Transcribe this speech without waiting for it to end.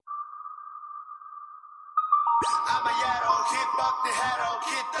I'm a yellow, keep up the hero,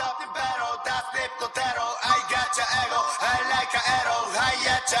 keep up the battle, that's flip the terror. I got your ego, I like a arrow, I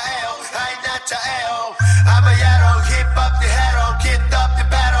at your ego, I not your ego. I'm a yellow, keep up the hero, keep up the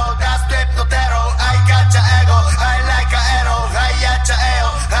battle, that's flip the terror. I got your ego, I like a arrow, I at your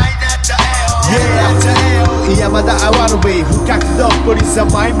ego, I not your ego. Yeah, いやまだI wanna be深くどっぷりさ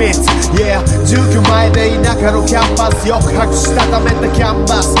マイミッツ Yeah 19前で田舎のキャンパスよく拍したためたキャン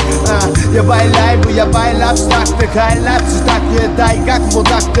バス、やばいライブやばいラップしたくて帰りラップ自宅へ大学も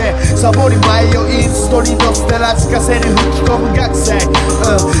なくてサボり前よインストに乗せてラジカセに吹き込む学生、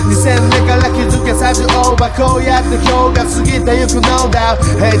2000年から気づけ30オーバーこうやって今日が過ぎてゆく No doubt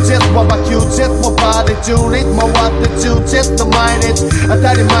Hey ジェットもバキュージェットもバーで10リット回って充実の毎日当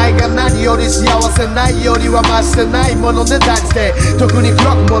たり前が何より幸せないよりは増してないものねだちで特に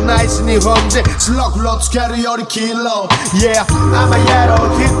黒くもないし日本人白黒つけるより黄色 Yeah I'm a yellow,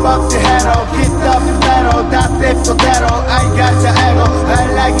 keep up the hero, keep up the battle, that's flip the terror. I got your ego, I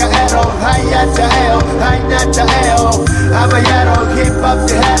like a arrow, I at your ego, I not your ego. I'm a yellow, keep up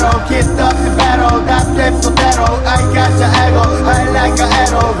the hero, keep up the battle, that's flip the terror. I got your ego, I like a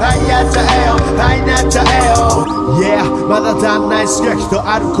arrow, I at your ego, I not your ego. Yeah まだ足んない刺激と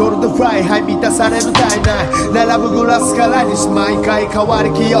アルコールのフライはい満たされる体内並ぶグラスからにし毎回変わ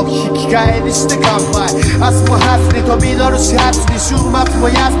り記憶引き換えにして乾杯明日も初に飛び乗る始発に週末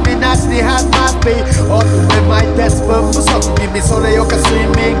も休みなしに始まって乙女巻い鉄分不足気味それよか睡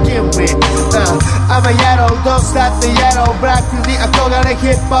眠吟味、I'm a yellow どうしたって yellow ブラックに憧れ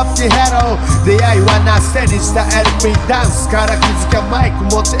ヒップホップにヘロー出会いはなし手にした LP ダンスから気づかマイク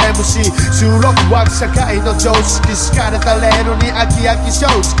持ち MC 収録は社会の常識敷かれたレールに飽き飽き正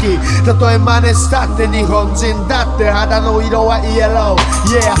直たとえ真似したって日本人だって肌の色はイエロー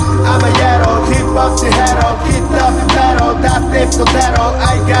Yeah I'm a yellow, keep up the hero, keep up the battle, that's flip the terror.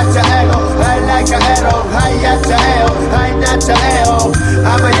 I got your ego, I like a arrow, I at your ego, I not your ego.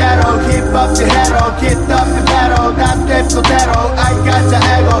 I'm a yellow, keep up the hero, keep up the battle, that's flip the terror. I got your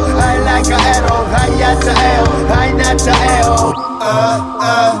ego, I like a arrow, I at your ego, I not your ego.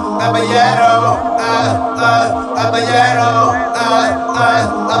 I'm a yellow, I'm a yellow,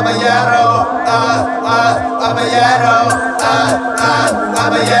 I'm a yellow, I'm a yellow, I'm a yellow,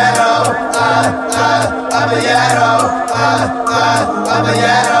 I'm a yellow, I'm a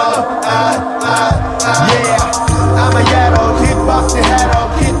yellow, Yeah I'm a yellow, keep up the hero,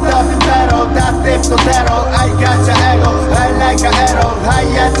 keep up the battle, that's flip the terror. I got your ego, I like a arrow, I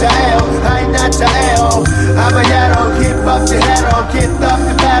at your ego, I not your ego. I'm a yellow, keep up the hero, keep up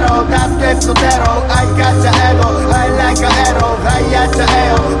the